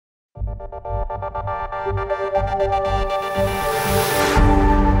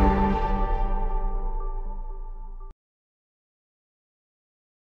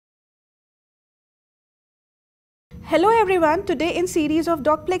Hello everyone, today in series of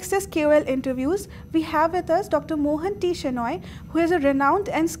DocPlexus KOL interviews, we have with us Dr. Mohan T Shenoy, who is a renowned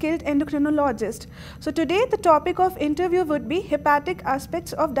and skilled endocrinologist. So today the topic of interview would be hepatic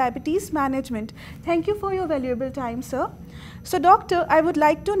aspects of diabetes management. Thank you for your valuable time, sir. So doctor, I would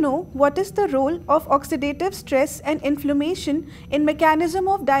like to know what is the role of oxidative stress and inflammation in mechanism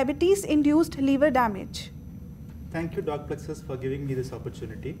of diabetes induced liver damage? Thank you DocPlexus for giving me this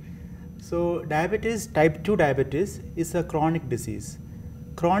opportunity. So diabetes, type 2 diabetes is a chronic disease.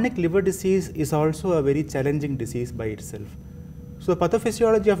 Chronic liver disease is also a very challenging disease by itself. So the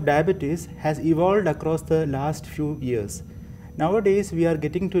pathophysiology of diabetes has evolved across the last few years. Nowadays we are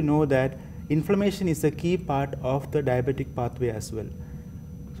getting to know that inflammation is a key part of the diabetic pathway as well.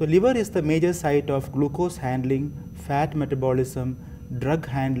 So liver is the major site of glucose handling, fat metabolism, drug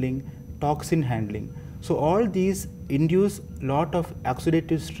handling, toxin handling. So all these induce lot of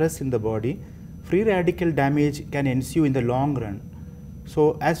oxidative stress in the body. Free radical damage can ensue in the long run.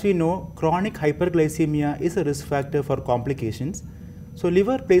 So as we know, chronic hyperglycemia is a risk factor for complications. So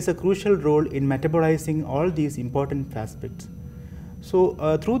liver plays a crucial role in metabolizing all these important aspects.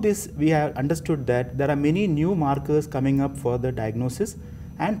 So through this we have understood that there are many new markers coming up for the diagnosis,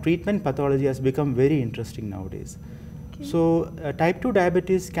 and treatment pathology has become very interesting nowadays. So type 2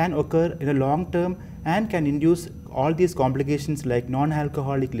 diabetes can occur in a long term and can induce all these complications like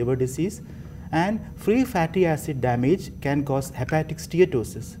non-alcoholic liver disease, and free fatty acid damage can cause hepatic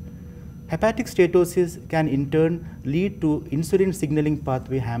steatosis. Hepatic steatosis can in turn lead to insulin signaling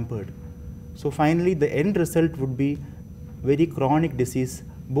pathway hampered. So finally the end result would be very chronic disease,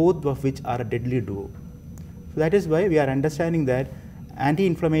 both of which are a deadly duo. So that is why we are understanding that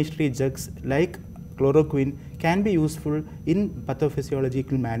anti-inflammatory drugs like chloroquine can be useful in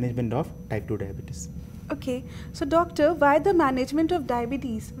pathophysiological management of type 2 diabetes. Okay, so doctor, why the management of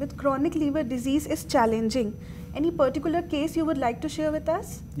diabetes with chronic liver disease is challenging? Any particular case you would like to share with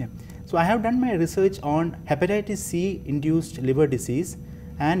us? Yeah, so I have done my research on hepatitis C induced liver disease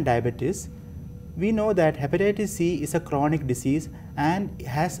and diabetes. We know that hepatitis C is a chronic disease and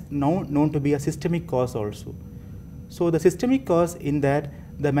has now known to be a systemic cause also. So the systemic cause in that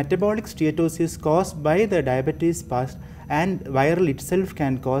the metabolic steatosis caused by the diabetes past and viral itself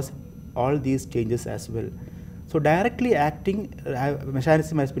can cause all these changes as well. So directly acting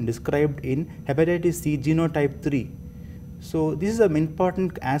mechanism has been described in hepatitis C genotype 3. So this is an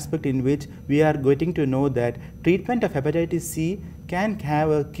important aspect in which we are getting to know that treatment of hepatitis C can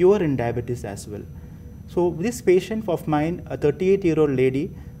have a cure in diabetes as well. So this patient of mine, a 38-year-old lady,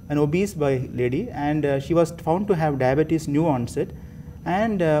 an obese lady, and she was found to have diabetes new onset,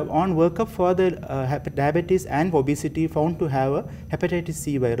 and on workup for the diabetes and obesity found to have a hepatitis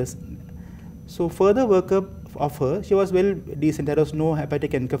C virus. So further workup of her, she was well decent, there was no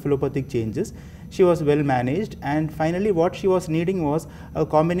hepatic encephalopathic changes, she was well managed, and finally what she was needing was a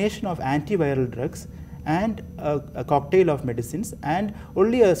combination of antiviral drugs and a cocktail of medicines and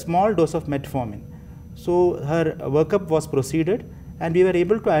only a small dose of metformin. So her workup was proceeded, and we were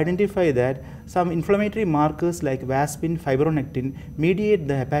able to identify that some inflammatory markers like vaspin, fibronectin mediate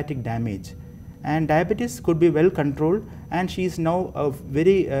the hepatic damage, and diabetes could be well controlled, and she is now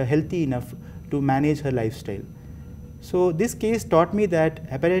very healthy enough to manage her lifestyle. So this case taught me that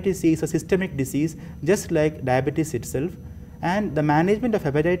hepatitis C is a systemic disease just like diabetes itself, and the management of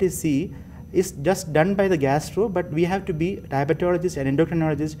hepatitis C is just done by the gastro, but we have to be diabetologists and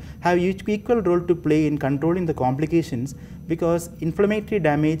endocrinologists have equal role to play in controlling the complications, because inflammatory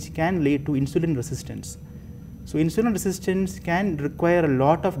damage can lead to insulin resistance. So insulin resistance can require a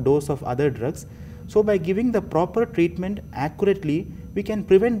lot of dose of other drugs. So by giving the proper treatment accurately, we can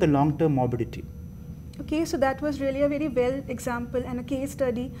prevent the long-term morbidity. Okay, so that was really a very well example and a case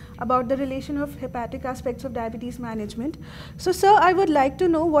study about the relation of hepatic aspects of diabetes management. So sir, I would like to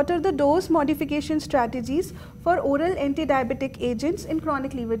know what are the dose modification strategies for oral anti-diabetic agents in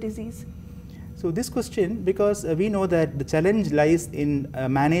chronic liver disease? So this question, because we know that the challenge lies in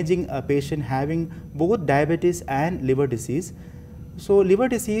managing a patient having both diabetes and liver disease. So liver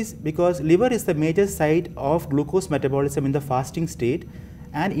disease, because liver is the major site of glucose metabolism in the fasting state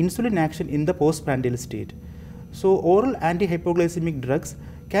and insulin action in the postprandial state. So oral anti-hypoglycemic drugs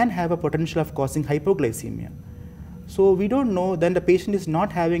can have a potential of causing hypoglycemia. So we don't know, then the patient is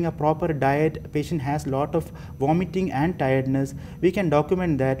not having a proper diet, patient has lot of vomiting and tiredness, we can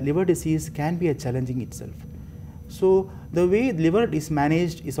document that liver disease can be a challenging itself. So the way liver is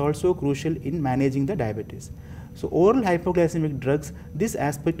managed is also crucial in managing the diabetes. So oral hypoglycemic drugs, this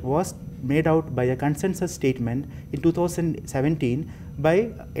aspect was made out by a consensus statement in 2017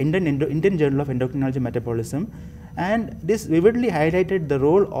 by Indian Journal of Endocrinology and Metabolism, and this vividly highlighted the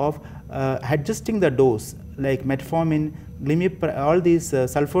role of adjusting the dose, like metformin, all these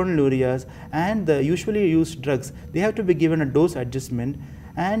sulfonylureas and the usually used drugs. They have to be given a dose adjustment,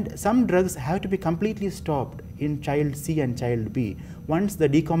 and some drugs have to be completely stopped in child C and child B once the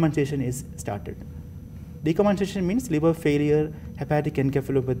decompensation is started. Decompensation means liver failure, hepatic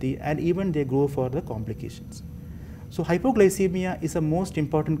encephalopathy, and even they go for the complications. So hypoglycemia is a most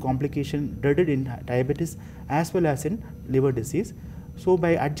important complication dreaded in diabetes as well as in liver disease. So by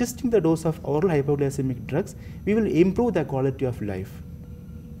adjusting the dose of oral hypoglycemic drugs, we will improve the quality of life.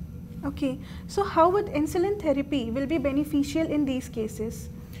 Okay, so how would insulin therapy will be beneficial in these cases?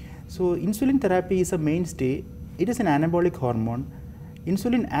 So insulin therapy is a mainstay. It is an anabolic hormone.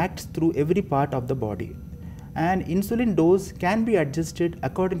 Insulin acts through every part of the body, and insulin dose can be adjusted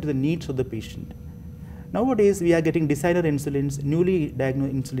according to the needs of the patient. Nowadays, we are getting designer insulins, newly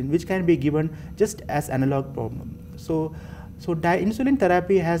diagnosed insulin, which can be given just as analog problem. So insulin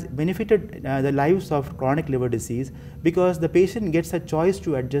therapy has benefited the lives of chronic liver disease because the patient gets a choice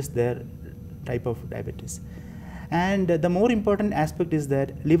to adjust their type of diabetes. And the more important aspect is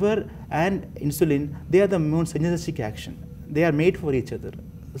that liver and insulin, they are the most synergistic action. They are made for each other.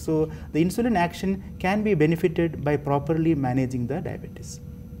 So the insulin action can be benefited by properly managing the diabetes.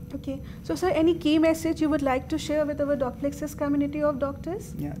 Okay, so sir, any key message you would like to share with our Docplexus community of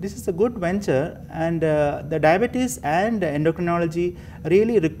doctors? Yeah, this is a good venture, and the diabetes and endocrinology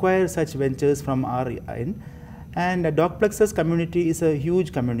really require such ventures from our end. And the Docplexus community is a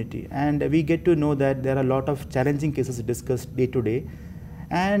huge community, and we get to know that there are a lot of challenging cases discussed day to day.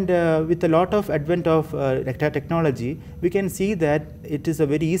 And with a lot of advent of technology, we can see that it is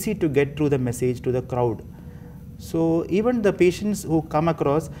very easy to get through the message to the crowd. So even the patients who come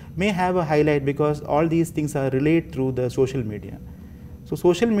across may have a highlight because all these things are relayed through the social media. So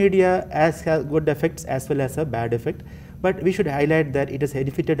social media has good effects as well as a bad effect, but we should highlight that it has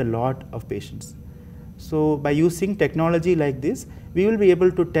benefited a lot of patients. So by using technology like this, we will be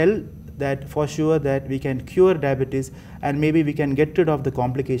able to tell that for sure that we can cure diabetes, and maybe we can get rid of the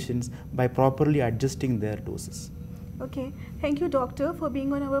complications by properly adjusting their doses. Okay, thank you doctor for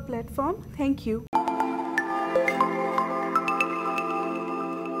being on our platform. Thank you.